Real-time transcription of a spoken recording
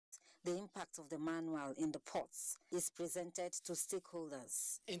the impact of the manual in the ports is presented to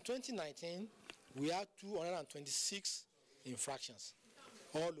stakeholders. In 2019, we had 226 infractions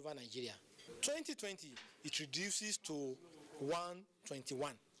all over Nigeria. 2020, it reduces to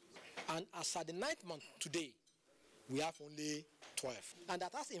 121. And as at the 9th month today, we have only 12. And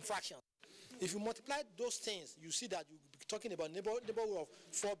that's infraction. If you multiply those things, you see that you'll be talking about neighborhood of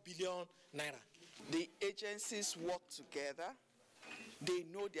 4 billion naira. The agencies work together. They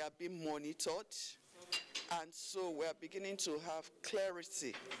know they are being monitored. And so we are beginning to have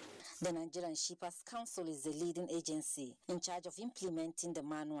clarity. The Nigerian Shippers Council is the leading agency in charge of implementing the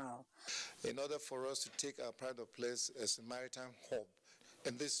manual. In order for us to take our pride of place as a maritime hub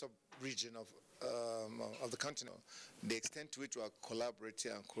in this sub-region of the continent, the extent to which we are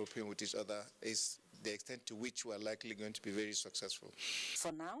collaborating and cooperating with each other is the extent to which we are likely going to be very successful.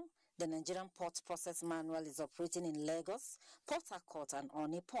 For now, the Nigerian Port Process Manual is operating in Lagos, Port Harcourt and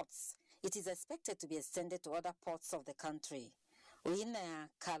Oni ports. It is expected to be extended to other ports of the country. Uina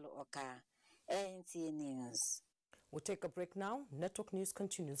Kalu Oka, NTA News. We'll take a break now. Network News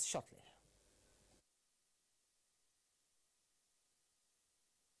continues shortly.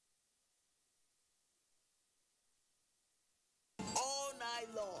 All night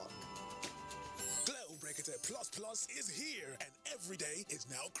long. Glow Breakator Plus is here, and every day is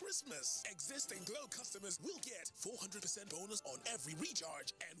now Christmas. Existing Glow customers will get 400% bonus on every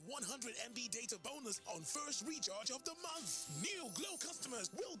recharge and 100 MB data bonus on first recharge of the month. New Glow customers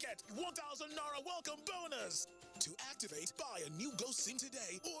will get 1,000 Naira welcome bonus. To activate, buy a new Glow SIM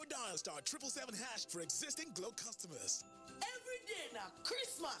today or dial *777# for existing Glow customers. Every day now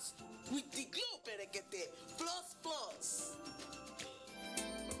Christmas with the Glow Breakator Plus.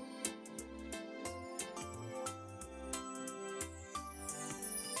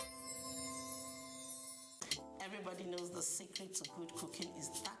 Everybody knows the secret to good cooking is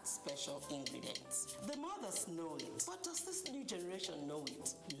that special ingredient. The mothers know it, but does this new generation know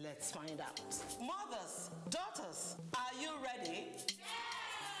it? Let's find out. Mothers, daughters, are you ready?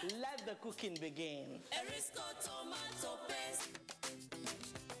 Yes! Let the cooking begin. Erisco tomato paste.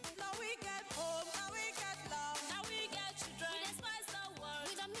 Now we get home, now we get love, now we get children. We spice the world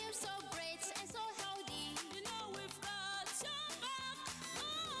with a meal so great and so healthy. You know we've got your back.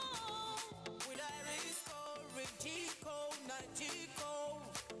 Oh, with Erisco, Rigico, Nagico.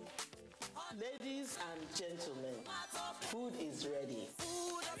 Ladies and gentlemen, food is ready.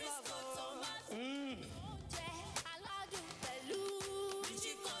 Food of love.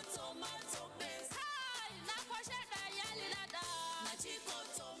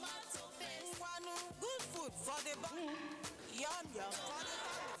 Good food for the body. Yum yum for the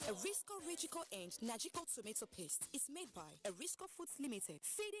body. Erisco Rigico and Nagico tomato paste is made by Erisco Foods Limited,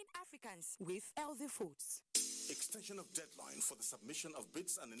 feeding Africans with healthy foods. Extension of deadline for the submission of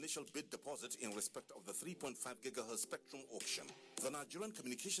bids and initial bid deposit in respect of the 3.5 GHz spectrum auction. The Nigerian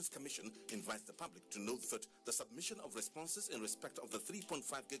Communications Commission invites the public to note that the submission of responses in respect of the 3.5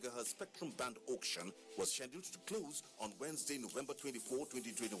 GHz spectrum band auction was scheduled to close on Wednesday, November 24,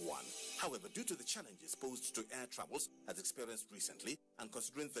 2021. However, due to the challenges posed to air travels as experienced recently, and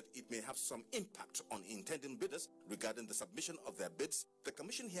considering that it may have some impact on intending bidders regarding the submission of their bids, the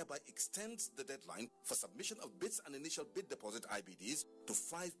Commission hereby extends the deadline for submission of bids and initial bid deposit IBDs to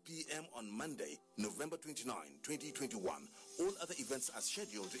 5 p.m. on Monday, November 29, 2021. All other events as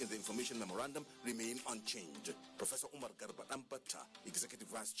scheduled in the information memorandum remain unchanged. Professor Umar Garba Ambata, Executive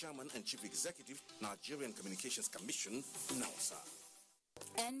Vice Chairman and Chief Executive, Nigerian Communications Commission, NAUSA.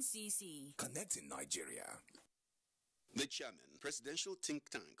 NCC. Connecting Nigeria. The chairman, Presidential Think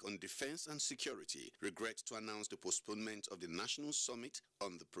Tank on Defense and Security, regrets to announce the postponement of the National Summit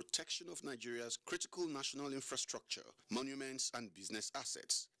on the protection of Nigeria's critical national infrastructure, monuments and business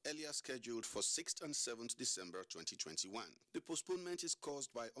assets, earlier scheduled for 6th and 7th December 2021. The postponement is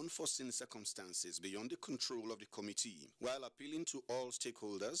caused by unforeseen circumstances beyond the control of the committee, while appealing to all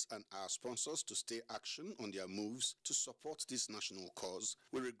stakeholders and our sponsors to stay action on their moves to support this national cause.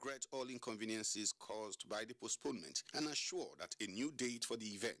 We regret all inconveniences caused by the postponement and assure that a new date for the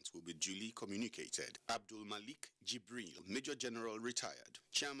event will be duly communicated. Abdul Malik Jibril, Major General retired,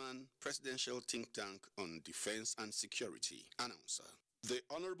 Chairman, Presidential Think Tank on Defense and Security. Announcer. The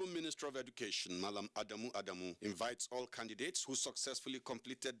Honorable Minister of Education, Malam Adamu, invites all candidates who successfully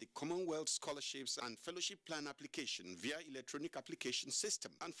completed the Commonwealth Scholarships and Fellowship Plan application via electronic application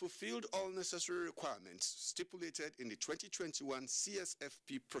system and fulfilled all necessary requirements stipulated in the 2021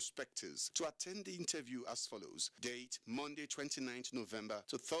 CSFP prospectus to attend the interview as follows. Date, Monday 29th November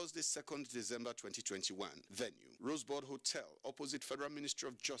to Thursday 2nd December 2021. Venue, Rosebud Hotel, opposite Federal Ministry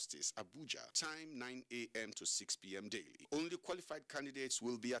of Justice, Abuja. Time, 9 a.m. to 6 p.m. daily. Only qualified candidates candidates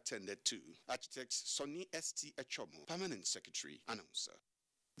will be attended to. Architect Sonny S.T. Echomo, Permanent Secretary, Announcer.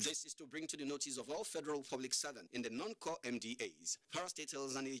 This is to bring to the notice of all federal public servants in the non-core MDAs,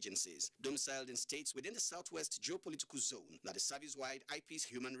 parastatals and agencies domiciled in states within the Southwest Geopolitical Zone that the service-wide IP's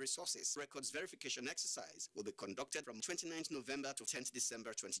Human Resources Records Verification Exercise will be conducted from 29th November to 10th December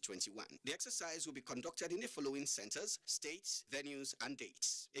 2021. The exercise will be conducted in the following centers, states, venues, and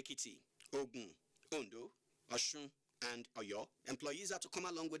dates: Ekiti, Ogun, Ondo, Osun, and Oyo. Employees are to come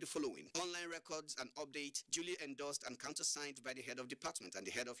along with the following: online records and update duly endorsed and countersigned by the head of department and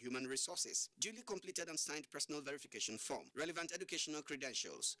the head of human resources, duly completed and signed personal verification form, relevant educational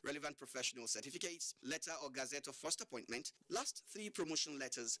credentials, relevant professional certificates, letter or gazette of first appointment, last 3 promotion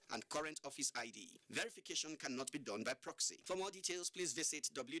letters, and current office ID. Verification cannot be done by proxy. For more details, please visit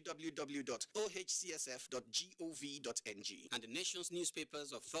www.ohcsf.gov.ng and the nation's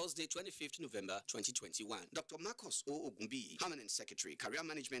newspapers of Thursday, 25th November 2021. Dr. Marcos O. Ogunbi, Permanent Secretary, Career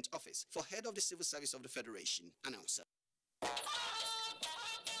Management Office for Head of the Civil Service of the Federation, Announcer.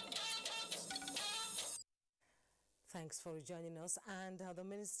 Thanks for joining us. And the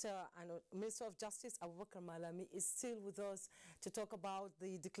Minister of Justice, Abubakar Malami, is still with us to talk about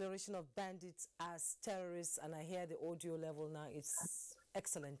the declaration of bandits as terrorists. And I hear the audio level now. It's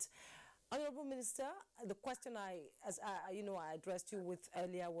excellent. Honorable Minister, the question I addressed you with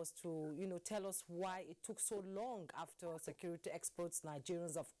earlier was to, tell us why it took so long after security experts,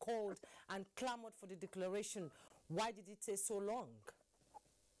 Nigerians have called and clamored for the declaration. Why did it take so long?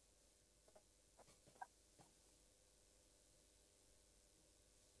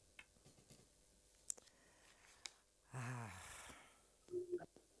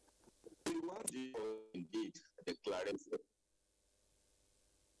 We want indeed declaration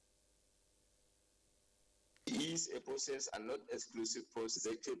is a process and not exclusive process,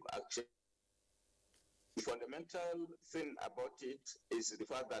 active action. The fundamental thing about it is the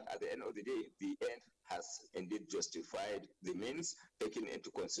fact that at the end of the day, the end has indeed justified the means, taking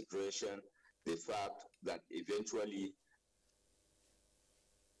into consideration the fact that eventually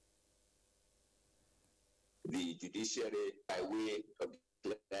the judiciary, by way of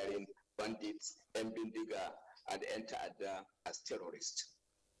declaring bandits, Mbindiga, and Ntalive as terrorists.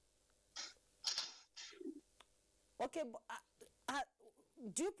 Okay,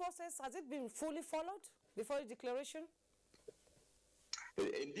 due process, has it been fully followed before the declaration?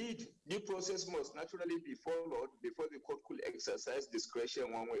 Indeed, due process must naturally be followed before the court could exercise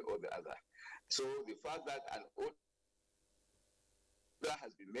discretion one way or the other. So the fact that an order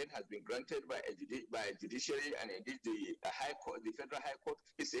has been made, has been granted by a judiciary, and indeed the High Court, the Federal High Court,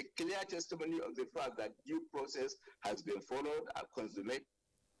 is a clear testimony of the fact that due process has been followed and consummated,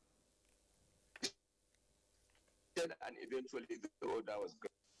 and eventually the order was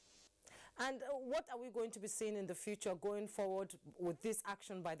granted. And what are we going to be seeing in the future going forward with this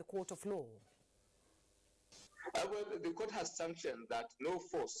action by the court of law? Well, the court has sanctioned that no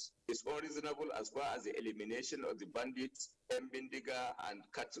force is unreasonable as far as the elimination of the bandits, Mbindiga, and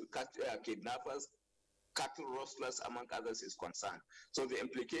kidnappers, cattle rustlers, among others, is concerned. So the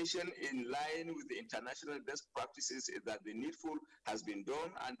implication in line with the international best practices is that the needful has been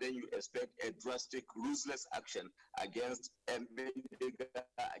done, and then you expect a drastic, ruthless action against Mbindiga,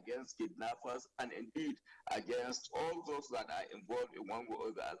 against kidnappers, and indeed against all those that are involved in one way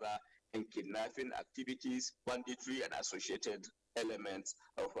or the other in kidnapping activities, banditry, and associated elements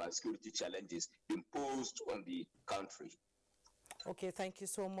of security challenges imposed on the country. Okay, thank you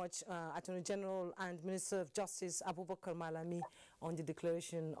so much, Attorney General and Minister of Justice Abubakar Malami, on the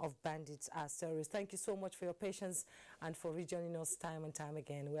declaration of bandits as terrorists. Thank you so much for your patience and for rejoining us time and time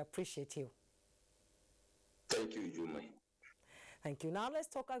again. We appreciate you. Thank you, Jumai. Thank you. Now let's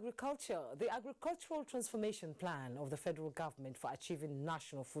talk agriculture. The agricultural transformation plan of the federal government for achieving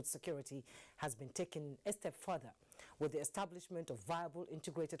national food security has been taken a step further with the establishment of viable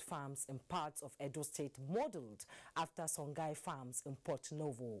integrated farms in parts of Edo State modeled after Songhai farms in Port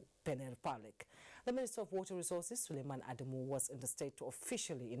Novo, Benin Republic. The Minister of Water Resources, Suleiman Adamu, was in the state to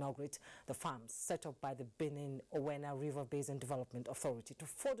officially inaugurate the farms set up by the Benin Owena River Basin Development Authority to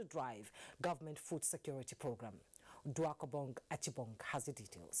further drive government food security program. Duakobong Achibong has the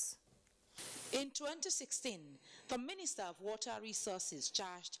details. In 2016, the Minister of Water Resources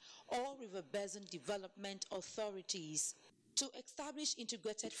charged all River Basin Development Authorities to establish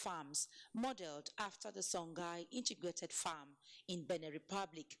integrated farms modeled after the Songhai Integrated Farm in Benin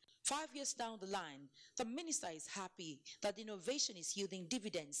Republic. 5 years down the line, the minister is happy that innovation is yielding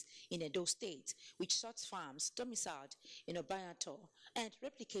dividends in Edo State, with such farms domiciled in Obayato and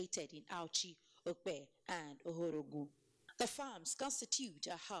replicated in Auchi, Okpe, and Ohorogu. The farms constitute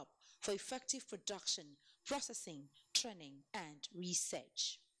a hub for effective production processing, training, and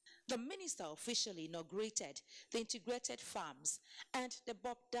research. The minister officially inaugurated the integrated farms and the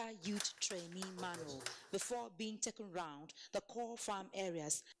Bobda Youth Trainee Manual before being taken round the core farm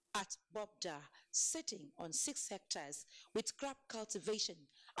areas at Bobda, sitting on 6 hectares with crop cultivation,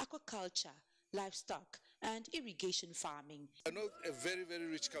 aquaculture, livestock, and irrigation farming. We're not a very, very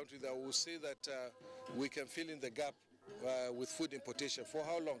rich country that will say that we can fill in the gap with food importation. For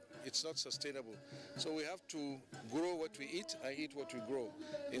how long? It's not sustainable. So we have to grow what we eat and eat what we grow,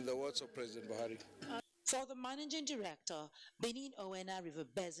 in the words of President Buhari. For the Managing Director, Benin Owena River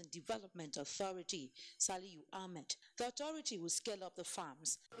Basin Development Authority, Saliu Ahmed, the authority will scale up the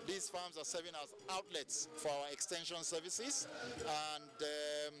farms. These farms are serving as outlets for our extension services,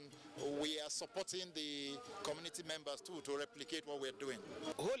 and we are supporting the community members too to replicate what we're doing.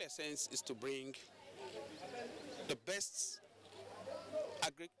 The whole essence is to bring the best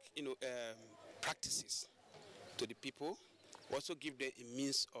practices to the people, also give them a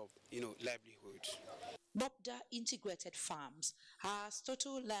means of livelihood. Bobda Integrated Farms has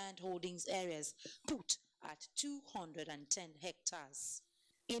total land holdings areas put at 210 hectares.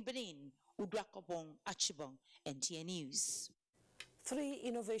 In Benin, Udrakobong Achibong, NTN News. 3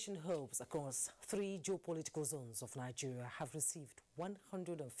 innovation hubs across 3 geopolitical zones of Nigeria have received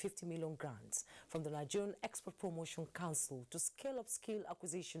 150 million grants from the Nigerian Export Promotion Council to scale up skill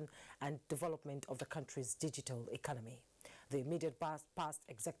acquisition and development of the country's digital economy. The immediate past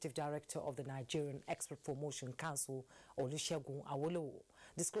executive director of the Nigerian Export Promotion Council, Olusegun Awolowo,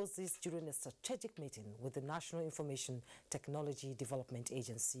 disclosed this during a strategic meeting with the National Information Technology Development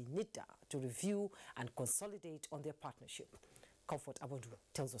Agency, NIDA, to review and consolidate on their partnership. Comfort Abodu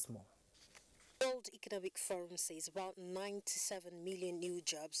tells us more. The World Economic Forum says about 97 million new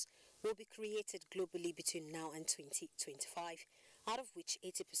jobs will be created globally between now and 2025, out of which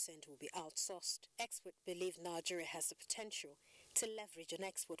 80% will be outsourced. Experts believe Nigeria has the potential to leverage on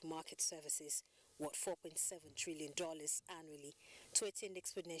export market services worth $4.7 trillion annually to attain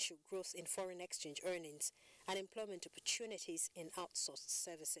exponential growth in foreign exchange earnings and employment opportunities in outsourced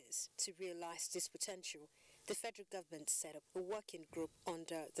services. To realize this potential, the federal government set up a working group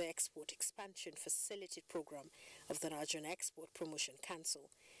under the Export Expansion Facility Program of the Nigerian Export Promotion Council,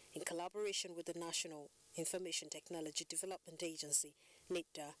 in collaboration with the National Information Technology Development Agency,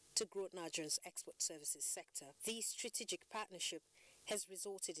 NIDA, to grow Nigeria's export services sector. This strategic partnership has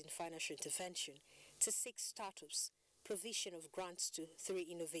resulted in financial intervention to 6 startups, provision of grants to 3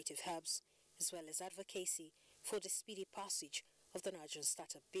 innovative hubs, as well as advocacy for the speedy passage of the Nigerian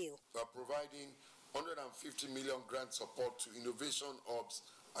Startup Bill. We are providing 150 million grant support to innovation hubs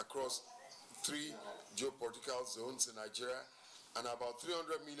across 3 geopolitical zones in Nigeria, and about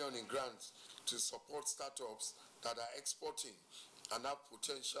 300 million in grants to support startups that are exporting and have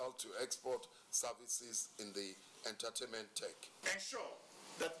potential to export services in the entertainment tech. Ensure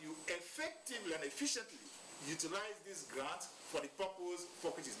that you effectively and efficiently utilize this grant for the purpose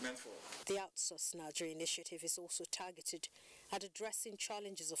for which it is meant for. The Outsource Nigeria initiative is also targeted at addressing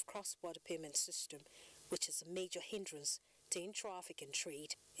challenges of cross-border payment system, which is a major hindrance to intra-African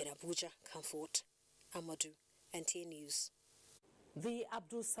trade. In Abuja, Comfort Amadou, NTA News. The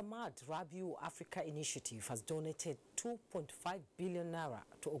Abdul Samad Rabiu Africa Initiative has donated 2.5 billion naira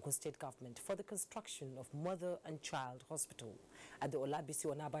to Ogun State government for the construction of Mother and Child Hospital at the Olabisi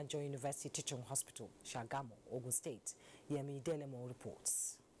Onabanjo University Teaching Hospital, Shagamu, Ogun State. Yemi Delemo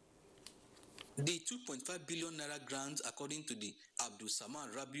reports. The 2.5 billion naira grant, according to the Abdul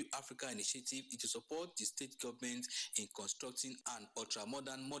Samad Rabiu Africa Initiative, is to support the state government in constructing an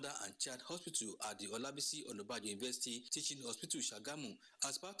ultra-modern mother and child hospital at the Olabisi Onabanjo University Teaching Hospital, Shagamu,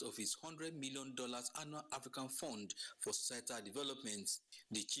 as part of its $100 million annual African Fund for Societal Development.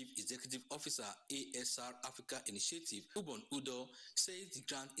 The Chief Executive Officer, ASR Africa Initiative, Ubon Udo, says the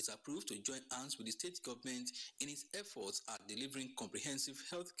grant is approved to join hands with the state government in its efforts at delivering comprehensive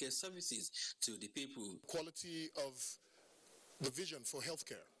healthcare services to the people. Quality of the vision for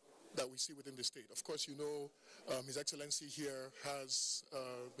healthcare that we see within the state. Of course, you know, His Excellency here has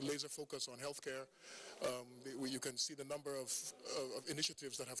laser focus on healthcare. You can see the number of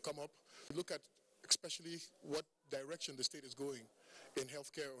initiatives that have come up. Look at especially what direction the state is going in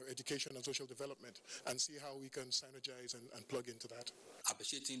healthcare or education and social development, and see how we can synergize and plug into that.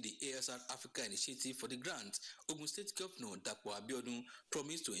 Appreciating the ASR Africa Initiative for the grant, Ogun State Governor Dapo Abiodun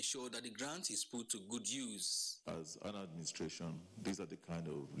promised to ensure that the grant is put to good use. As an administration, these are the kind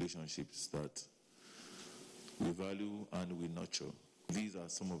of relationships that we value and we nurture. These are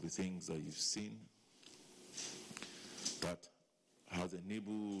some of the things that you've seen that has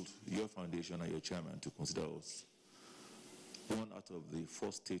enabled your foundation and your chairman to consider us one out of the 4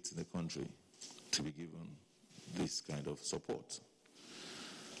 states in the country to be given this kind of support.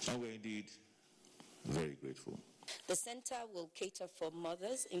 And we're indeed very grateful. The center will cater for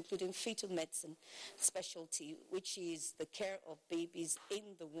mothers, including fetal medicine specialty, which is the care of babies in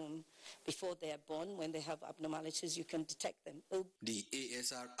the womb before they are born. When they have abnormalities, you can detect them. The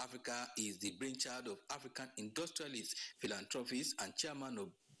ASR Africa is the brainchild of African industrialist, philanthropist, and chairman of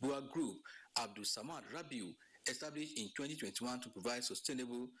Bua Group, Abdul Samad Rabiu, established in 2021 to provide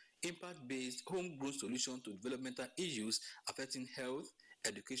sustainable, impact-based, homegrown solutions to developmental issues affecting health,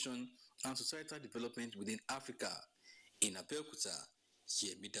 education, and societal development within Africa. In Abuja,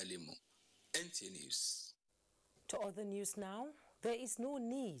 Ntalive, NTA News. To other news now, there is no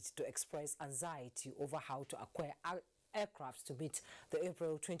need to express anxiety over how to acquire aircraft to meet the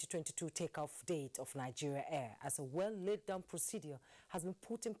April 2022 takeoff date of Nigeria Air, as a well-laid-down procedure has been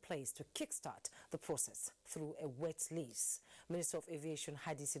put in place to kickstart the process through a wet lease. Minister of Aviation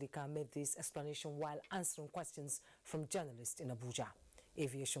Hadi Sirika made this explanation while answering questions from journalists in Abuja.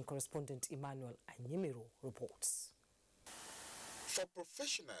 Aviation correspondent Emmanuel Anyimiro reports. For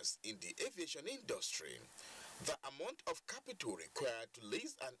professionals in the aviation industry, the amount of capital required to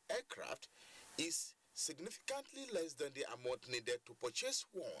lease an aircraft is significantly less than the amount needed to purchase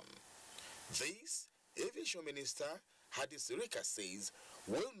one. This, Aviation Minister Hadi Sirika says,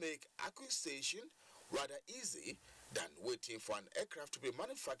 will make acquisition rather easy than waiting for an aircraft to be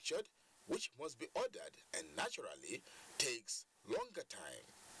manufactured, which must be ordered and naturally takes longer time.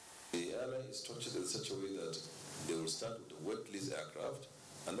 The airline is structured in such a way that they will start with a wet lease aircraft,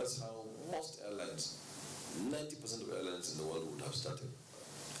 and that's how most airlines, 90% of airlines in the world would have started.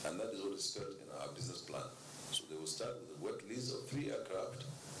 And that is what is spelled in our business plan. So they will start with a wet lease of 3 aircraft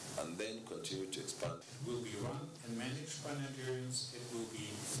and then continue to expand. It will be run and managed by Nigerians. It will be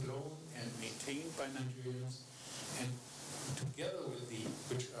flown and maintained by Nigerians. And together with the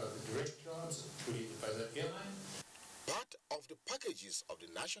direct jobs created by the airline. Part of the packages of the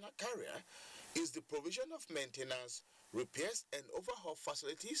national carrier is the provision of maintenance, repairs and overhaul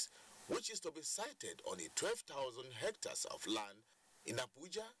facilities, which is to be sited on a 12,000 hectares of land in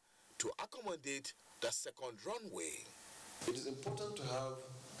Abuja to accommodate the second runway. It is important to have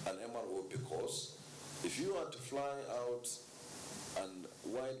an MRO because if you are to fly out an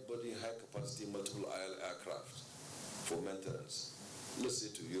wide-body, high-capacity, multiple-aisle aircraft for maintenance, let's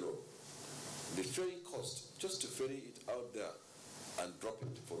say to Europe, the ferry cost, just to ferry it out there and drop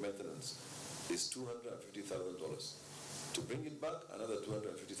it for maintenance, is $250,000. To bring it back, another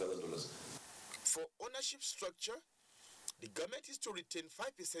 $250,000. For ownership structure, the government is to retain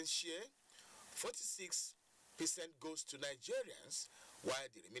 5% share, 46% goes to Nigerians, while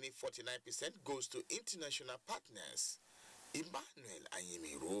the remaining 49% goes to international partners. Emmanuel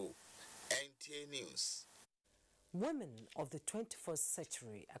Anyimiro, NTA News. Women of the 21st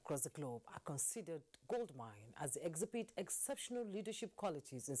century across the globe are considered goldmine as they exhibit exceptional leadership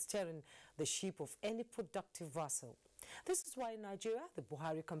qualities in steering the ship of any productive vessel. This is why in Nigeria, the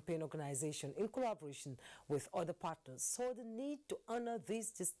Buhari Campaign Organization, in collaboration with other partners, saw the need to honor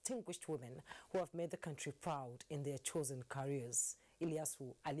these distinguished women who have made the country proud in their chosen careers.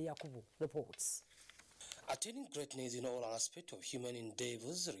 Ilyasu Aliyakubu reports. Attaining greatness in all aspects of human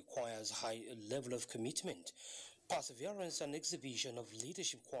endeavors requires a high level of commitment, perseverance and exhibition of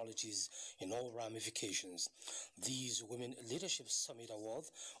leadership qualities in all ramifications. These Women Leadership Summit Award,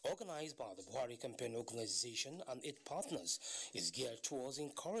 organized by the Buhari Campaign Organization and its partners, is geared towards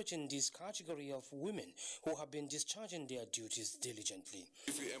encouraging this category of women who have been discharging their duties diligently.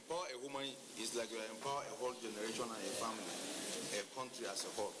 If you empower a woman, it's like you empower a whole generation and a family, a country as a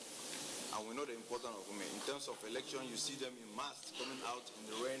whole. And we know the importance of women. In terms of election, you see them in mass coming out in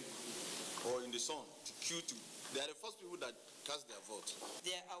the rain or in the sun to queue to. They are the first people that cast their vote.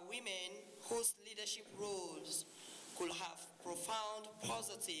 There are women whose leadership roles could have profound,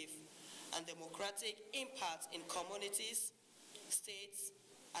 positive, and democratic impact in communities, states,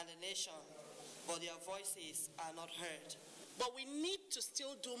 and the nation, but their voices are not heard. But we need to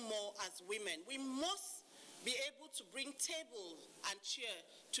still do more as women. We must be able to bring table and chair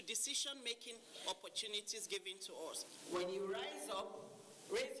to decision-making opportunities given to us. When you rise up,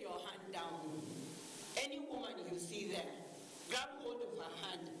 raise your hand down. Any woman you see there, grab hold of her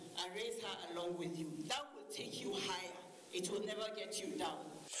hand and raise her along with you. That will take you higher. It will never get you down.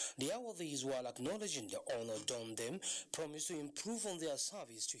 The awardees, while acknowledging the honor done them, promise to improve on their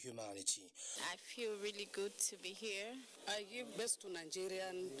service to humanity. I feel really good to be here. I give best to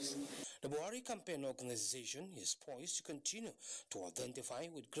Nigerians. The Buhari Campaign Organization is poised to continue to identify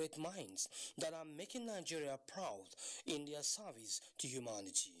with great minds that are making Nigeria proud in their service to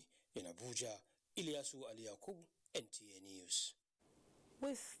humanity. In Abuja, Ilyasu Aliyakubu, NTA News.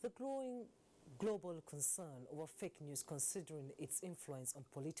 With the growing global concern over fake news, considering its influence on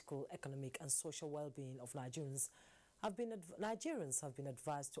political, economic and social well-being of Nigerians have been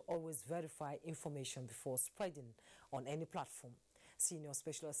advised to always verify information before spreading on any platform. Senior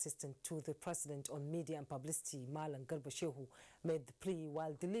Special Assistant to the President on Media and Publicity, Malam Garba Shehu, made the plea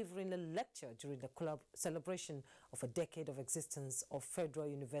while delivering a lecture during the celebration of a decade of existence of Federal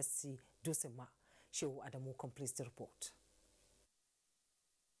University Dusema. Shehu Adamu completes the report.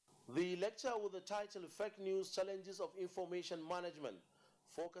 The lecture with the title Fake News Challenges of Information Management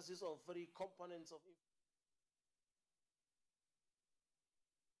focuses on three components of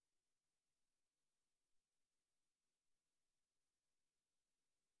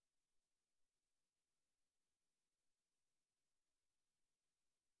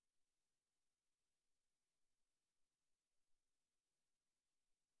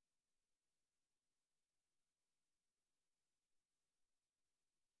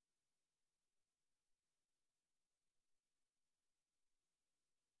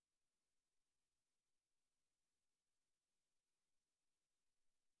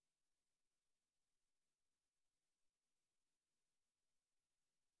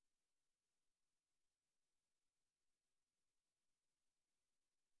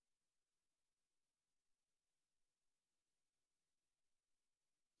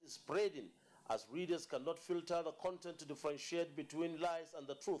spreading, as readers cannot filter the content to differentiate between lies and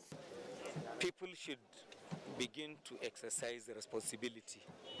the truth. People should begin to exercise responsibility.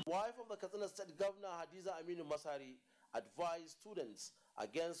 Wife of the Katsina State Governor Hadiza Aminu Masari advised students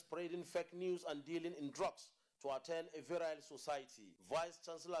against spreading fake news and dealing in drugs to attain a virile society. Vice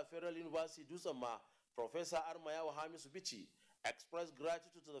Chancellor Federal University Dusama, Professor Armayawa Hamis Bichi, expressed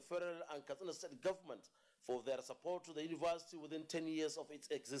gratitude to the federal and Katsina State government for their support to the university within 10 years of its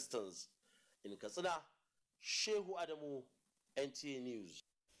existence. In Katsina, Shehu Adamu, NTA News.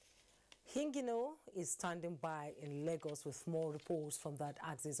 Hingino is standing by in Lagos with more reports from that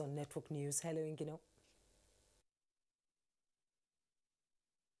axis on Network News. Hello, Hingino.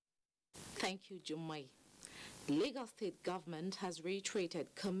 Thank you, Jumai. Lagos State government has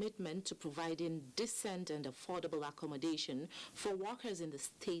reiterated commitment to providing decent and affordable accommodation for workers in the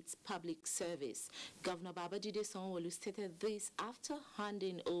state's public service. Governor Babajide Sanwo-Olu stated this after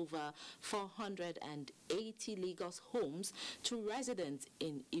handing over 480 Lagos homes to residents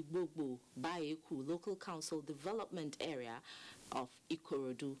in Igbogbo, Bayeku local council development area of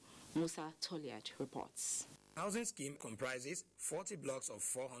Ikorodu. Musa Toliat reports. Housing scheme comprises 40 blocks of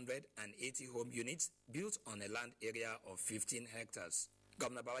 480 home units built on a land area of 15 hectares.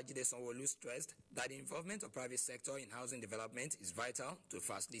 Governor Babajide Sanwo-Olu stressed that the involvement of private sector in housing development is vital to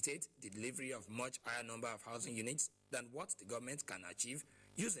facilitate the delivery of much higher number of housing units than what the government can achieve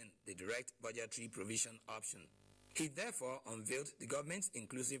using the direct budgetary provision option. He therefore unveiled the government's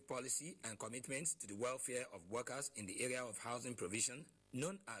inclusive policy and commitment to the welfare of workers in the area of housing provision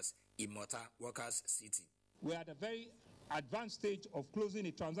known as Imota Workers City. We are at a very advanced stage of closing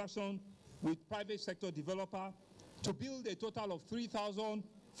a transaction with private sector developer to build a total of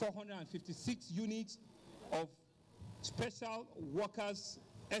 3,456 units of special workers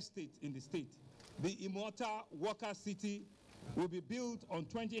estate in the state. The Imota Workers City will be built on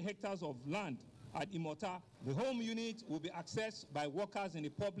 20 hectares of land at Imota. The home unit will be accessed by workers in the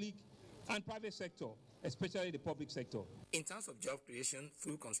public and private sector, especially the public sector. In terms of job creation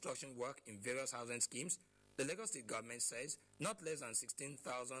through construction work in various housing schemes, the Lagos State government says not less than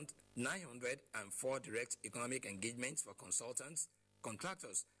 16,904 direct economic engagements for consultants,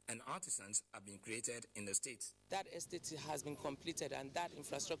 contractors, and artisans have been created in the state. That estate has been completed and that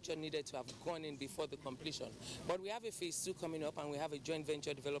infrastructure needed to have gone in before the completion. But we have a phase 2 coming up and we have a joint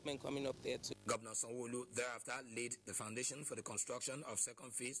venture development coming up there too. Governor Sanwo-Olu thereafter laid the foundation for the construction of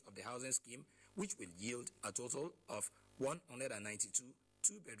second phase of the housing scheme, which will yield a total of 192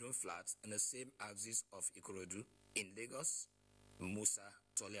 two-bedroom flats in the same axis of Ikorodu. In Lagos, Musa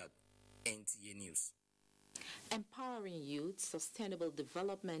Toliat, NTA News. Empowering youth, sustainable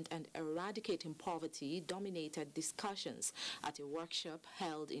development and eradicating poverty dominated discussions at a workshop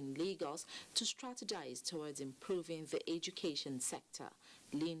held in Lagos to strategize towards improving the education sector.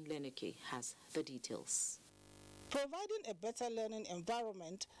 Lynn Leneke has the details. Providing a better learning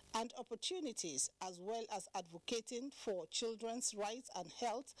environment and opportunities, as well as advocating for children's rights and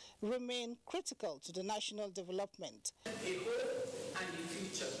health, remain critical to the national development. A hope and a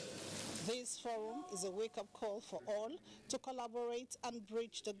future. This forum is a wake-up call for all to collaborate and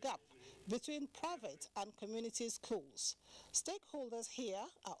bridge the gap between private and community schools. Stakeholders here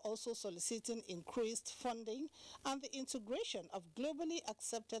are also soliciting increased funding and the integration of globally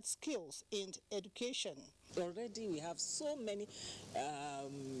accepted skills in education. Already we have so many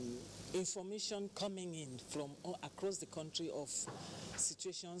information coming in from all across the country of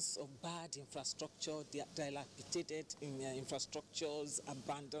situations of bad infrastructure, dilapidated infrastructures,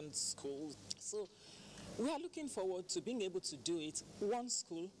 abandoned schools. So we are looking forward to being able to do it one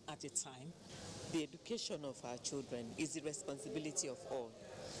school at a time. The education of our children is the responsibility of all.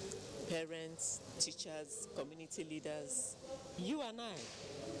 Parents, teachers, community leaders, you and I.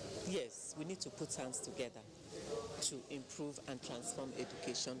 Yes, we need to put hands together to improve and transform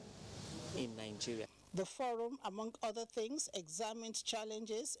education in Nigeria. The forum, among other things, examined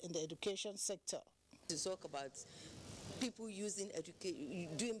challenges in the education sector. To talk about people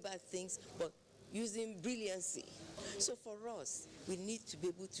doing bad things, but using brilliancy. So for us, we need to be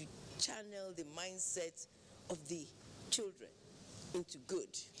able to channel the mindset of the children into good.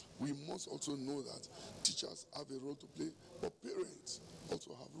 We must also know that teachers have a role to play, but parents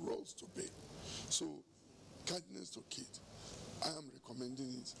also have roles to play. So, kindness to kids, I am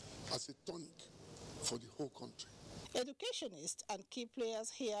recommending it as a tonic for the whole country. Educationists and key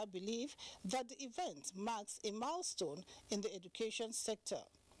players here believe that the event marks a milestone in the education sector.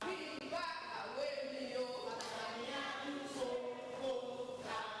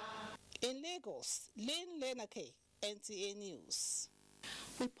 In Lagos, Lynn Lenake, NTA News.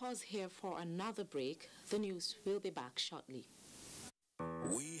 We pause here for another break. The news will be back shortly.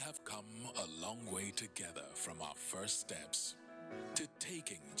 We have come a long way together from our first steps to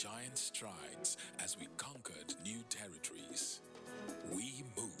taking giant strides as we conquered new territories. We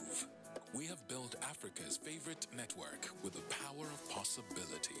move. We have built Africa's favorite network with the power of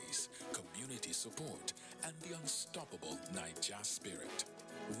possibilities, community support, and the unstoppable Naija spirit.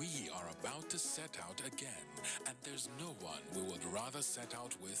 We are about to set out again, and there's no one we would rather set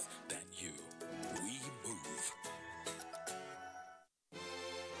out with than you. We move.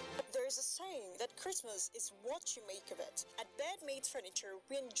 There's a saying that Christmas is what you make of it. At Bedmates Furniture,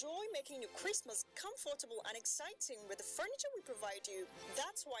 we enjoy making your Christmas comfortable and exciting with the furniture we provide you.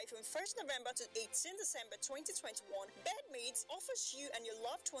 That's why from 1st November to 18 December 2021, Bedmates offers you and your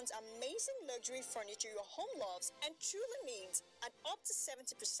loved ones amazing luxury furniture your home loves and truly needs at up to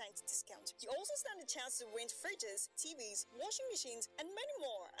 70% discount. You also stand a chance to win fridges, TVs, washing machines, and many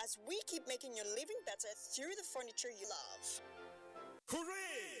more as we keep making your living better through the furniture you love.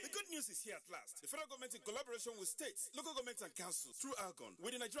 Hooray! The good news is here at last. The federal government, in collaboration with states, local governments, and councils through ALGON,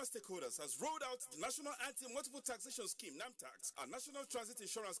 with the Nigerian stakeholders, has rolled out the National Anti-Multiple Taxation Scheme (NAMTAX) and National Transit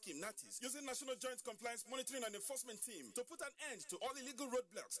Insurance Scheme (NATIS), using National Joint Compliance Monitoring and Enforcement Team to put an end to all illegal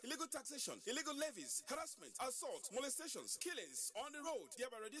roadblocks, illegal taxation, illegal levies, harassment, assault, molestations, killings on the road,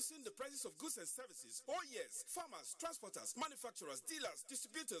 thereby reducing the prices of goods and services. Oh yes, farmers, transporters, manufacturers, dealers,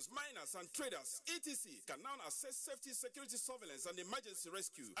 distributors, miners, and traders, etc. can now access safety, security, surveillance, and emergency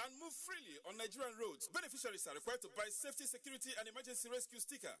rescue and move freely on Nigerian roads. Beneficiaries are required to buy safety, security, and emergency rescue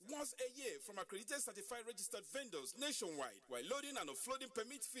sticker once a year from accredited certified registered vendors nationwide, while loading and offloading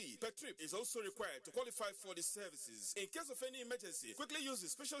permit fee per trip is also required to qualify for the services. In case of any emergency, quickly use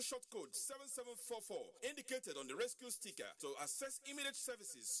the special short code 7744 indicated on the rescue sticker to access immediate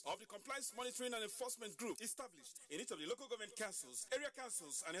services of the Compliance Monitoring and Enforcement Group established in each of the local government councils, area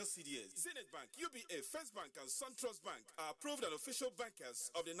councils, and LCDAs. Zenith Bank, UBA, First Bank, and SunTrust Bank are approved and official bankers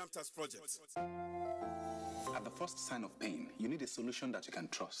of the NAMTAX project. At the first sign of pain, you need a solution that you can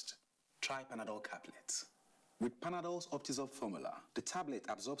trust. Try Panadol Caplets. With Panadol's Optizorb formula, the tablet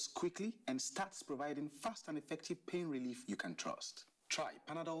absorbs quickly and starts providing fast and effective pain relief you can trust. Try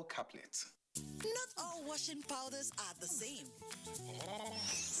Panadol Caplets. Not all washing powders are the same.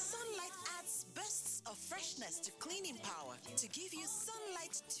 Sunlight adds bursts of freshness to cleaning power to give you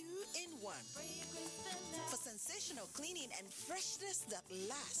Sunlight 2-in-1 for sensational cleaning and freshness that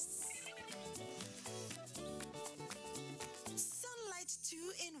lasts. Sunlight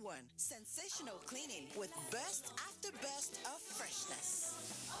 2-in-1, sensational cleaning with burst after burst of freshness.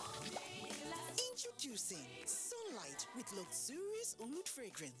 Introducing Sunlight with luxurious oud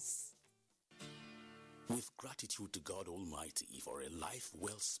fragrance. With gratitude to God Almighty for a life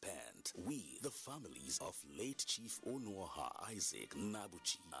well spent, we, the families of late Chief Onuoha Isaac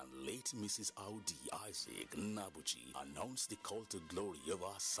Nabuchi and late Mrs. Audi Isaac Nabuchi, announce the call to glory of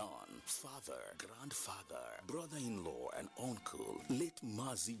our son, father, grandfather, brother-in-law, and uncle, late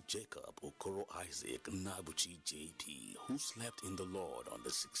Mazi Jacob Okoro Isaac Nabuchi JP, who slept in the Lord on the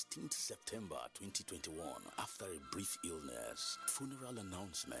 16th September 2021 after a brief illness. Funeral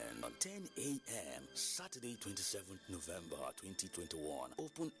announcement on 10 a.m. Saturday, 27th November 2021.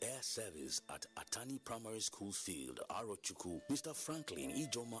 Open air service at Atani Primary School Field, Arochukwu. Mr. Franklin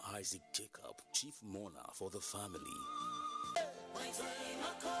Ijoma Isaac Jacob, Chief Mourner for the family.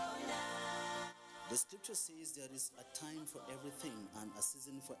 The scripture says there is a time for everything and a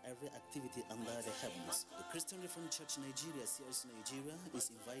season for every activity under the heavens. The Christian Reformed Church Nigeria, CRC Nigeria, is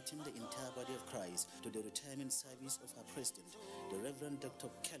inviting the entire body of Christ to the retirement service of our president, the Reverend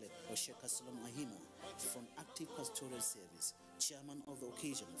Dr. Caleb Osheka Solom Ahima, from active pastoral service. Chairman of the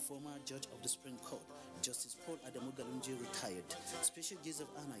occasion, former Judge of the Supreme Court, Justice Paul Adamu Galunji, retired. Special guest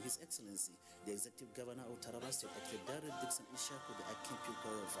of honor, His Excellency, the Executive Governor of Taraba State, Dr. Darrell Dixon Ishaku, the Akin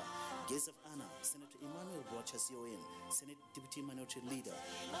Pukarofa. Guest of honor, Senator Emmanuel Brocha CON, Senate Deputy Minority Leader.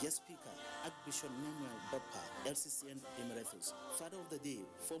 Guest Speaker, Archbishop Manuel Bappa, LCCN Emeritus. Father of the Day,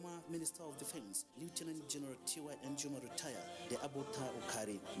 former Minister of Defense, Lieutenant General T.Y. Njuma, retired, the Abota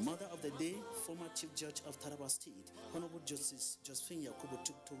Okari. Mother of the Day, former Chief Judge of Taraba State, Honorable Justice Josephine Yakubu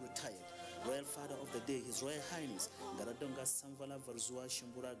Tuktu, retired. Royal Father of the Day, His Royal Highness Garadonga Samvala Varzua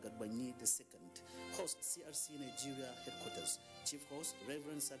Shimbura Gadbanyi II. Host, CRC Nigeria Headquarters. Chief Host,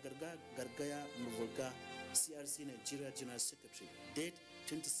 Reverend Sagarga Gargaya Muvoga, CRC Nigeria General Secretary. Date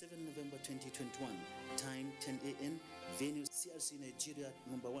 27 November 2021. Time 10 a.m. Venue CRC Nigeria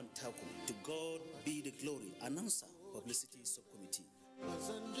number 1 Takum. To God be the glory. Announcer, Publicity Subcommittee.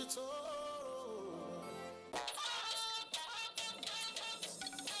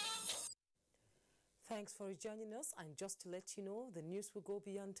 Thanks for joining us, and just to let you know, the news will go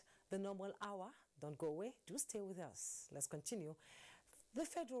beyond the normal hour. Don't go away, do stay with us. Let's continue. The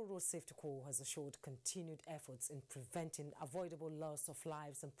Federal Road Safety Corps has assured continued efforts in preventing avoidable loss of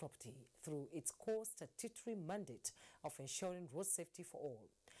lives and property through its core statutory mandate of ensuring road safety for all.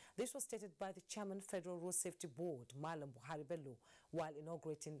 This was stated by the Chairman, Federal Road Safety Board, Malam Buhari Bello, while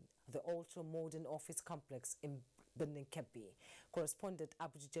inaugurating the ultra-modern office complex in Benin Kebbi. Correspondent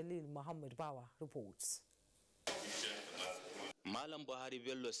Abuja Muhammad Bawa reports. Malam Buhari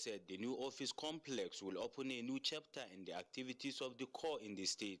Bello said the new office complex will open a new chapter in the activities of the Corps in the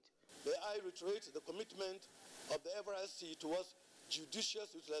state. May I reiterate the commitment of the FRSC towards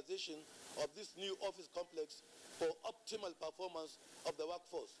judicious utilization of this new office complex for optimal performance of the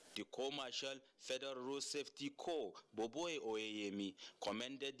workforce. The Corps Marshal, Federal Road Safety Corps, Boboe Oyeyemi,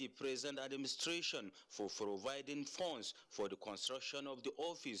 commended the present administration for providing funds for the construction of the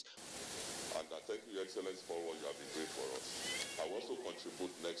office. And I thank you, Excellency, for what you have been doing for us. I will also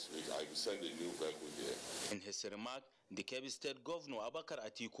contribute next week. I will send a new vehicle here. In his remark, the Kebbi State Governor Abakar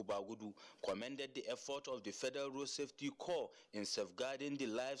Atiku Bagudu commended the effort of the Federal Road Safety Corps in safeguarding the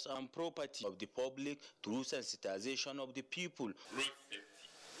lives and property of the public through sensitization of the people. Road safety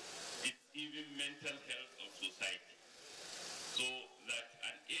is even mental health of society, so that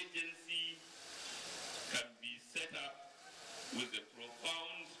an agency can be set up with a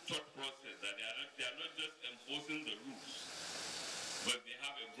profound thought process that they are not just enforcing the rules, but they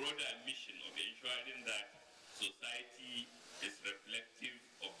have a broader mission of ensuring that society is reflective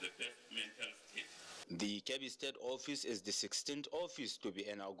of the best mental state. The Kebbi State office is the 16th office to be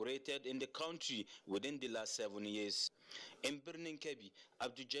inaugurated in the country within the last 7 years. In Birnin Kebbi,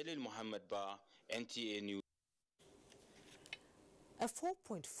 Abdul Muhammad Ba, NTA News. A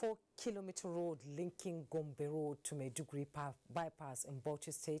 4.4-kilometer road linking Gombe Road to Maiduguri bypass in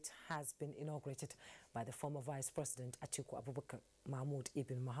Bauchi State has been inaugurated by the former Vice President Atiku Abubakar. Mahmoud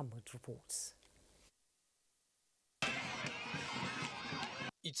Ibn Muhammad reports.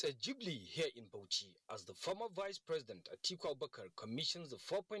 It's a jubilee here in Bauchi as the former Vice President Atiku Abubakar commissions the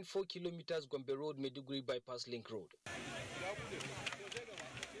 4.4 kilometers Gombe Road Maiduguri bypass link road.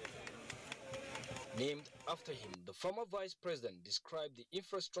 Named after him, the former Vice President described the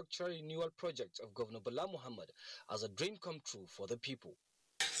infrastructure renewal projects of Governor Bala Muhammad as a dream come true for the people.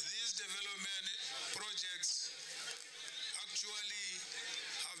 These development projects actually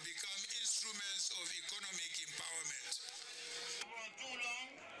have become instruments of economic empowerment. For too long,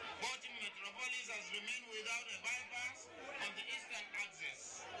 Bauchi Metropolis has remained without a bypass on the eastern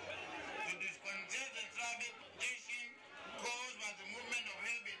axis. To discongest the traffic congestion caused by the movement of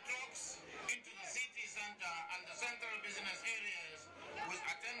heavy trucks into the city center and the central business areas with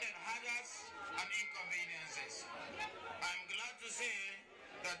attendant hazards and inconveniences. I'm glad to say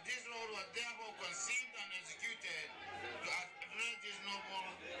that this road was therefore conceived and executed to address these noble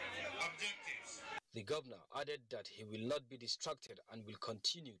objectives. The governor added that he will not be distracted and will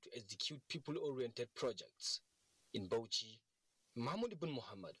continue to execute people-oriented projects. In Bauchi, Mahmoud Ibn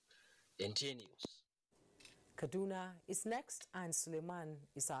Muhammad, NTA News. Kaduna is next, and Suleiman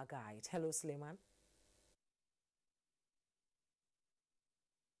is our guide. Hello, Suleiman.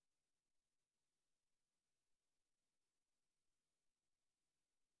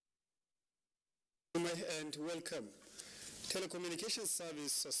 And welcome. Telecommunications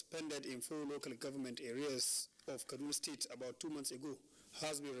service suspended in 4 local government areas of Kaduna State about 2 months ago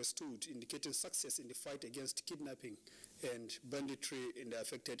has been restored, indicating success in the fight against kidnapping and banditry in the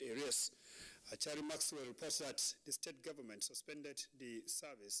affected areas. Achari Maxwell reports that the state government suspended the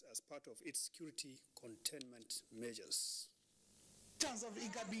service as part of its security containment measures. Towns of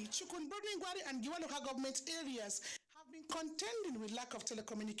Igabi, Chukun, Bodwingwari, and Giwa local government areas have been contending with lack of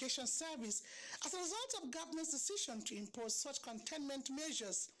telecommunication service as a result of government's decision to impose such containment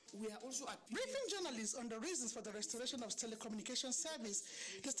measures. We are also briefing journalists on the reasons for the restoration of telecommunication service.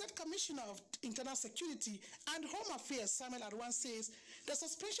 The State Commissioner of Internal Security and Home Affairs, Samuel Arwan, says the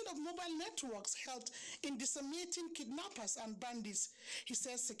suspension of mobile networks helped in disseminating kidnappers and bandits. He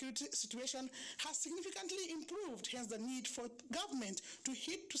says security situation has significantly improved, hence the need for government to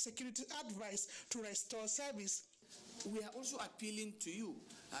heed to security advice to restore service. We are also appealing to you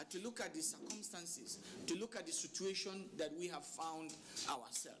to look at the circumstances, to look at the situation that we have found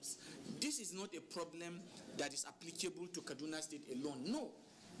ourselves. This is not a problem that is applicable to Kaduna State alone. No,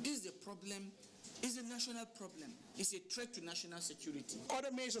 this is a problem, it's a national problem. It's a threat to national security.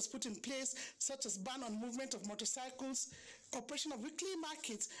 Other measures put in place, such as ban on movement of motorcycles, operation of weekly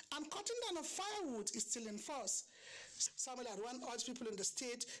markets, and cutting down of firewood is still in force. Samuel Arwan urged people in the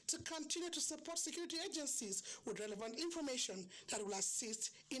state to continue to support security agencies with relevant information that will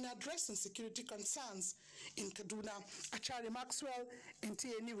assist in addressing security concerns. In Kaduna, Achari Maxwell,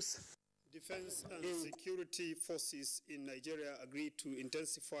 NTA News. Defense and security forces in Nigeria agreed to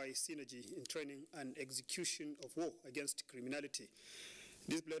intensify synergy in training and execution of war against criminality.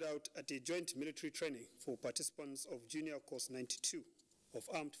 This played out at a joint military training for participants of Junior Course 92 of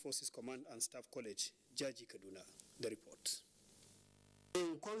Armed Forces Command and Staff College, Jaji Kaduna. The report.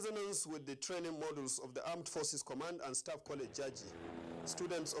 In consonance with the training modules of the Armed Forces Command and Staff College, Jaji,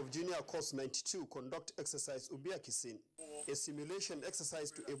 students of Junior Course 92 conduct exercise Ubiakisin, a simulation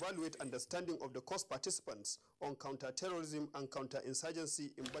exercise to evaluate understanding of the course participants on counter-terrorism and counter-insurgency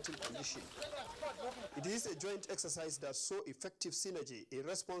in battle condition. It is a joint exercise that saw effective synergy in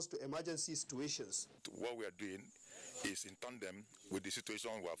response to emergency situations. What we are doing is in tandem with the situation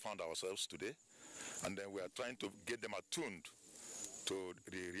we have found ourselves today, and then we are trying to get them attuned to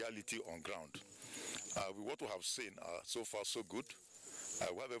the reality on ground. With what we have seen, so far so good.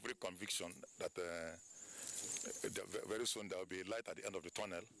 We have every conviction that very soon there will be light at the end of the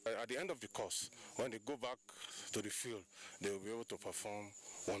tunnel. At the end of the course, when they go back to the field, they will be able to perform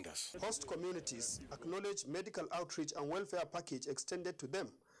wonders. Host communities acknowledge medical outreach and welfare package extended to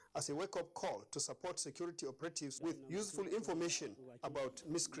them as a wake-up call to support security operatives with useful information about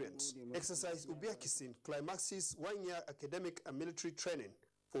miscreants. Exercise Ubiakisin climaxes one-year academic and military training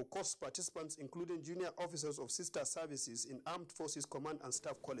for course participants, including junior officers of sister services in Armed Forces Command and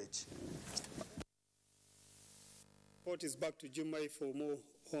Staff College. Report is back to Jumai for more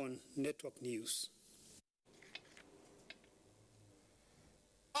on Network News.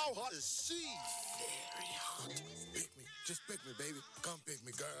 How hot is she? Very hot. Pick me. Just pick me, baby. Come pick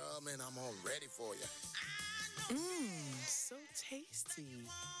me, girl. Man, I'm all ready for you. Mmm, so tasty.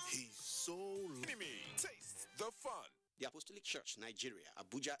 He's so... Taste the fun. The Apostolic Church, Nigeria,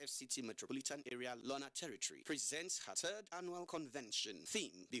 Abuja FCT Metropolitan Area, Lona Territory, presents her third annual convention.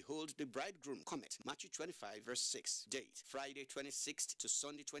 Theme, Behold the Bridegroom Comet, Matthew 25, verse 6. Date, Friday 26th to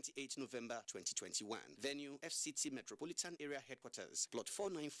Sunday 28 November 2021. Venue, FCT Metropolitan Area Headquarters, Plot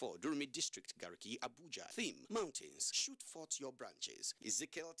 494, Durumi District, Gariki, Abuja. Theme, Mountains, Shoot Forth Your Branches.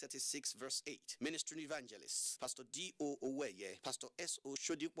 Ezekiel 36, verse 8. Ministering Evangelists, Pastor D.O. Oweye, Pastor S.O.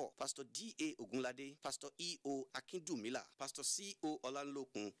 Shodipo, Pastor D.A. Ogunlade, Pastor E.O. Akindumi, Pastor C.O.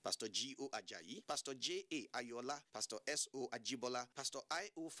 Olanlokun, Pastor G.O. Ajayi, Pastor J.A. Ayola, Pastor S.O. Ajibola, Pastor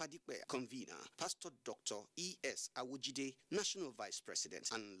I.O. Fadipe, Convener, Pastor Dr. E.S. Awujide, National Vice President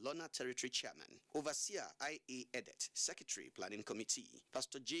and Lona Territory Chairman, Overseer I.A. Edet, Secretary Planning Committee,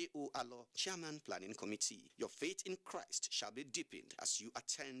 Pastor J.O. Alo, Chairman Planning Committee. Your faith in Christ shall be deepened as you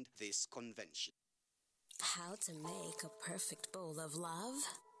attend this convention. How to make a perfect bowl of love?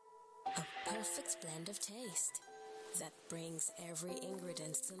 A perfect blend of taste that brings every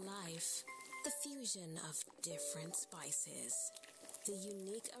ingredient to life. The fusion of different spices. The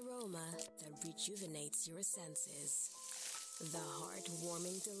unique aroma that rejuvenates your senses. The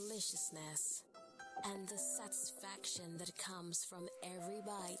heart-warming deliciousness. And the satisfaction that comes from every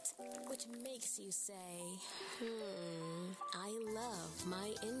bite, which makes you say, I love my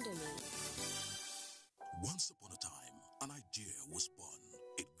Indomie. Once upon a time, an idea was born.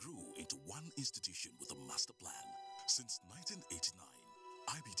 It grew into one institution with a master plan. Since 1989,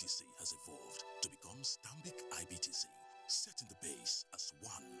 IBTC has evolved to become Stanbic IBTC, setting the base as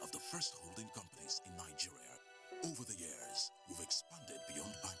one of the first holding companies in Nigeria. Over the years, we've expanded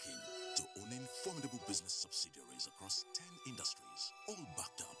beyond banking to owning formidable business subsidiaries across 10 industries, all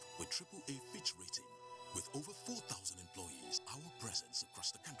AAA Fitch rating. With over 4,000 employees, our presence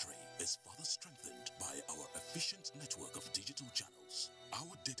across the country is further strengthened by our efficient network of digital channels. Our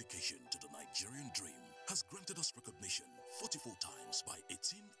dedication to the Nigerian dream has granted us recognition 44 times by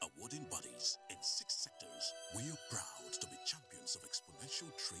 18 awarding bodies in 6 sectors. We are proud to be champions of exponential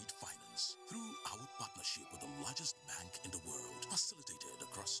trade finance through our partnership with the largest bank in the world, facilitated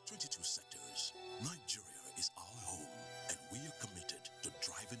across 22 sectors. Nigeria is our home, and we are committed to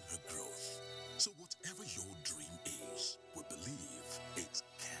driving her growth. So whatever your dream is, we believe it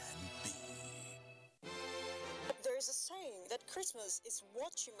can be. There's a saying that Christmas is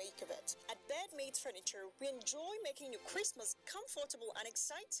what you make of it. At Bedmates Furniture, we enjoy making your Christmas comfortable and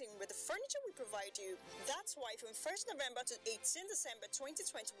exciting with the furniture we provide you. That's why from 1st November to 18 December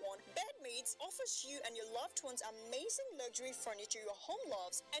 2021, Bedmates offers you and your loved ones amazing luxury furniture your home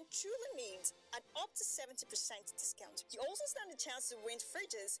loves and truly needs at up to 70% discount. You also stand a chance to win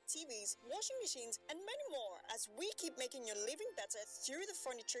fridges, TVs, washing machines, and many more as we keep making your living better through the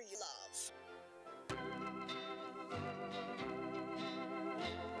furniture you love.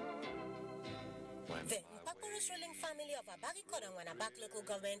 The Mpakoro's ruling family of Abagikot and Wanabak local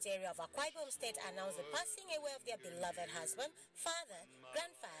government area of Akwa Ibom State announced the passing away of their beloved husband, father,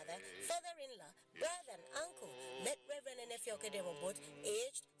 grandfather, father-in-law, brother and uncle, late Reverend Nefioke Demobot,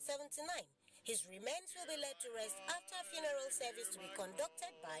 aged 79. His remains will be laid to rest after a funeral service to be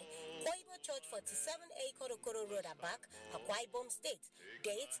conducted by Koibo Church 47A Korokoro Road, Abak, Akwa Ibom State.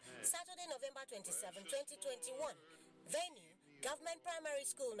 Date, Saturday, November 27, 2021. Venue, Government Primary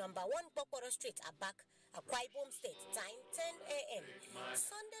School, number 1 Pokoro Street, Abak, Akwa Ibom State. Time, 10 a.m.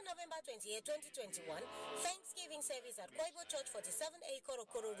 Sunday, November 28, 2021. Thanksgiving service at Koibo Church 47A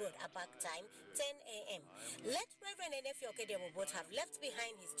Korokoro Road, Abak. Time, 10 a.m. Let Reverend Nefioke Demobot have left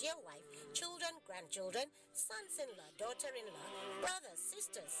behind his dear wife, children, grandchildren, sons-in-law, daughter-in-law, brothers,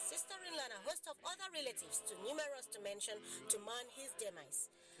 sisters, sister-in-law, and a host of other relatives, too numerous to mention, to mourn his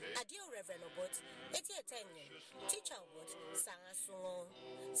demise. Adio Reverend Obot, Etietenye, Teacher Obot, Sanga Sungo.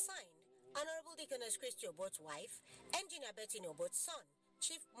 Signed, Honorable Deaconess Christy Obot's wife, Engineer Betty Obot's son,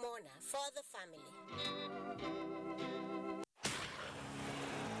 Chief Mourner for the family.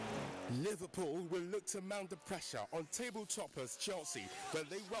 Liverpool will look to mount the pressure on table toppers Chelsea when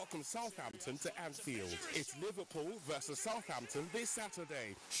they welcome Southampton to Anfield. It's Liverpool versus Southampton this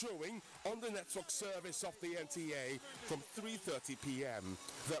Saturday, showing on the network service of the NTA from 3:30 p.m.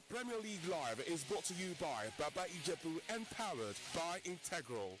 The Premier League Live is brought to you by Baba Ijebu and powered by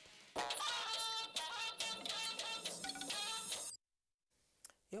Integral.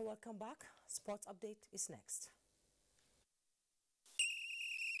 You're welcome back. Sports Update is next.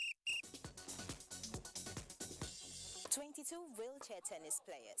 Wheelchair tennis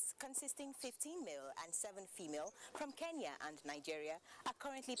players, consisting 15 male and 7 female from Kenya and Nigeria, are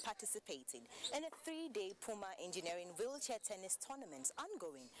currently participating in a 3-day Puma Engineering Wheelchair Tennis Tournament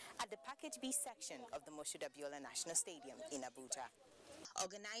ongoing at the Package B section of the Moshood Abiola National Stadium in Abuja.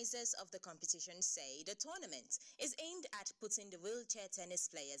 Organizers of the competition say the tournament is aimed at putting the wheelchair tennis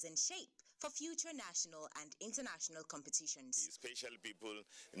players in shape for future national and international competitions. Special people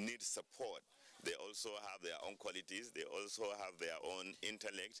need support. They also have their own qualities. They also have their own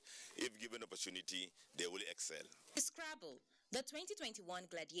intellect. If given opportunity, they will excel. Scrabble. The 2021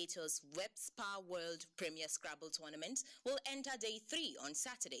 Gladiators Web Spa World Premier Scrabble Tournament will enter day 3 on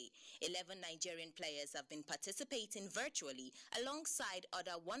Saturday. 11 Nigerian players have been participating virtually alongside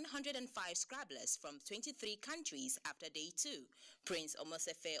other 105 Scrabblers from 23 countries after day 2. Prince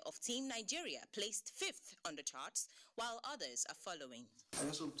Omosefe of Team Nigeria placed 5th on the charts, while others are following. I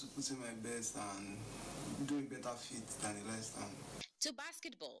just hope to put in my best and do a better fit than the rest. To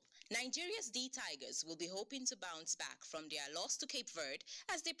basketball, Nigeria's D Tigers will be hoping to bounce back from their loss to Cape Verde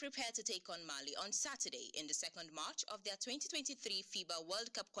as they prepare to take on Mali on Saturday in the second march of their 2023 FIBA World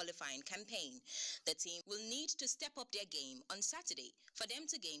Cup qualifying campaign. The team will need to step up their game on Saturday for them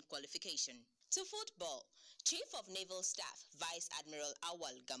to gain qualification. To football, Chief of Naval Staff Vice Admiral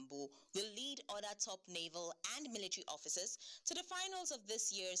Awal Gambo will lead other top naval and military officers to the finals of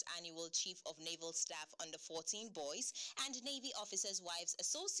this year's annual Chief of Naval Staff Under-14 Boys and Navy Officers' Wives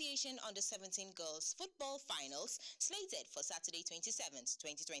Association Under-17 Girls Football Finals slated for Saturday 27th,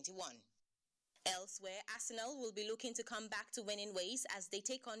 2021. Elsewhere, Arsenal will be looking to come back to winning ways as they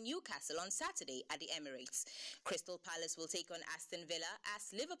take on Newcastle on Saturday at the Emirates. Crystal Palace will take on Aston Villa as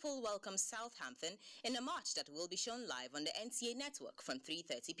Liverpool welcomes Southampton in a match that will be shown live on the NTA network from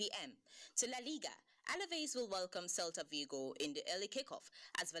 3:30 p.m. To La Liga, Alaves will welcome Celta Vigo in the early kickoff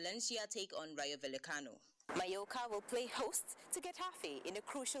as Valencia take on Rayo Vallecano. Mayoka will play host to Getafe in a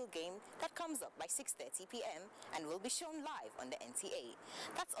crucial game that comes up by 6:30 p.m. and will be shown live on the NTA.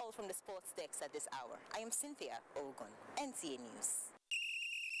 That's all from the sports desk at this hour. I am Cynthia Ogun, NTA News.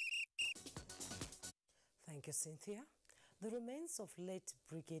 Thank you, Cynthia. The remains of late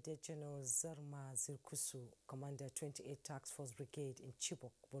Brigadier General Zarma Zirkusu, Commander 28 Task Force Brigade in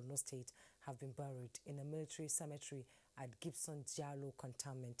Chibok, Borno State, have been buried in a military cemetery at Gibson Jalo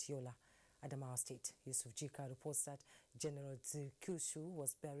Cantonment, Yola, Adamawa State. Yusuf Jika reports that General Zirkusu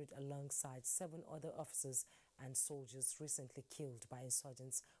was buried alongside 7 other officers and soldiers recently killed by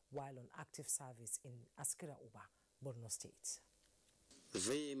insurgents while on active service in Askira Uba, Borno State.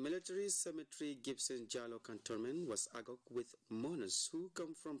 The military cemetery Gibson Jalo Cantonment was agog with mourners who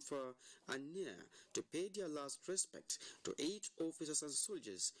come from far and near to pay their last respect to 8 officers and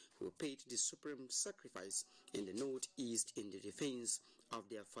soldiers who paid the supreme sacrifice in the northeast in the defense of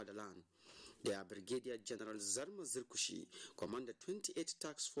their fatherland. They are Brigadier General Zarma Zirkushi, Commander 28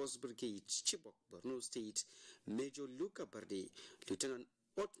 Task Force Brigade, Chibok, Borno State, Major Luka Barde, Lieutenant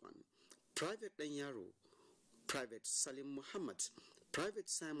Otman, Private Danyaro, Private Salim Muhammad, Private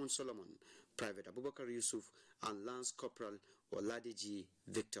Simon Solomon, Private Abubakar Yusuf, and Lance Corporal Oladeji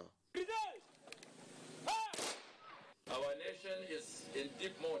Victor. Our nation is in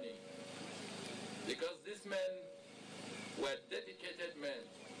deep mourning because these men were dedicated men,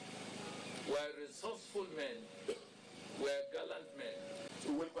 were resourceful men, were gallant men.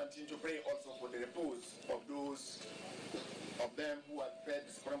 We will continue to pray also for the repose of those of them who have paid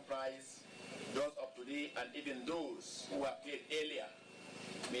the supreme price, those of today, and even those who have paid earlier.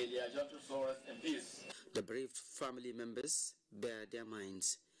 May their gentle souls rest in peace. The bereaved family members bear their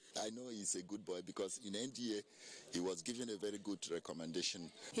minds. I know he's a good boy because in NDA he was given a very good recommendation.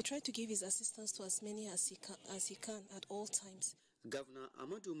 He tried to give his assistance to as many as he can at all times. Governor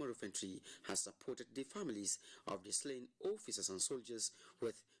Amadou Marufentri has supported the families of the slain officers and soldiers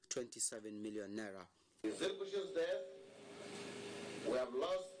with 27 million naira. In Zirkushu's death, we have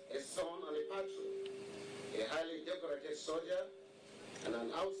lost a son and a patron, a highly decorated soldier, and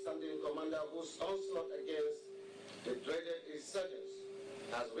an outstanding commander whose onslaught against the dreaded insurgents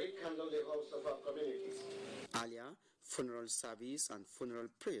has rekindled the hopes of our communities. Earlier, funeral service and funeral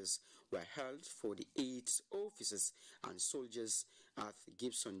prayers were held for the 8 officers and soldiers at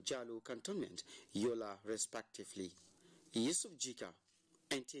Gibson Jalo Cantonment, Yola, respectively. Yusuf Jika,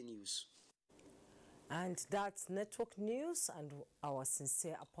 NT News. And that's Network News, and our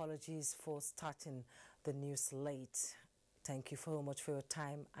sincere apologies for starting the news late. Thank you very much for your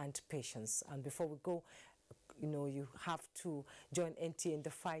time and patience. And before we go, you have to join NT in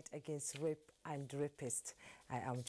the fight against rape and rapists. I am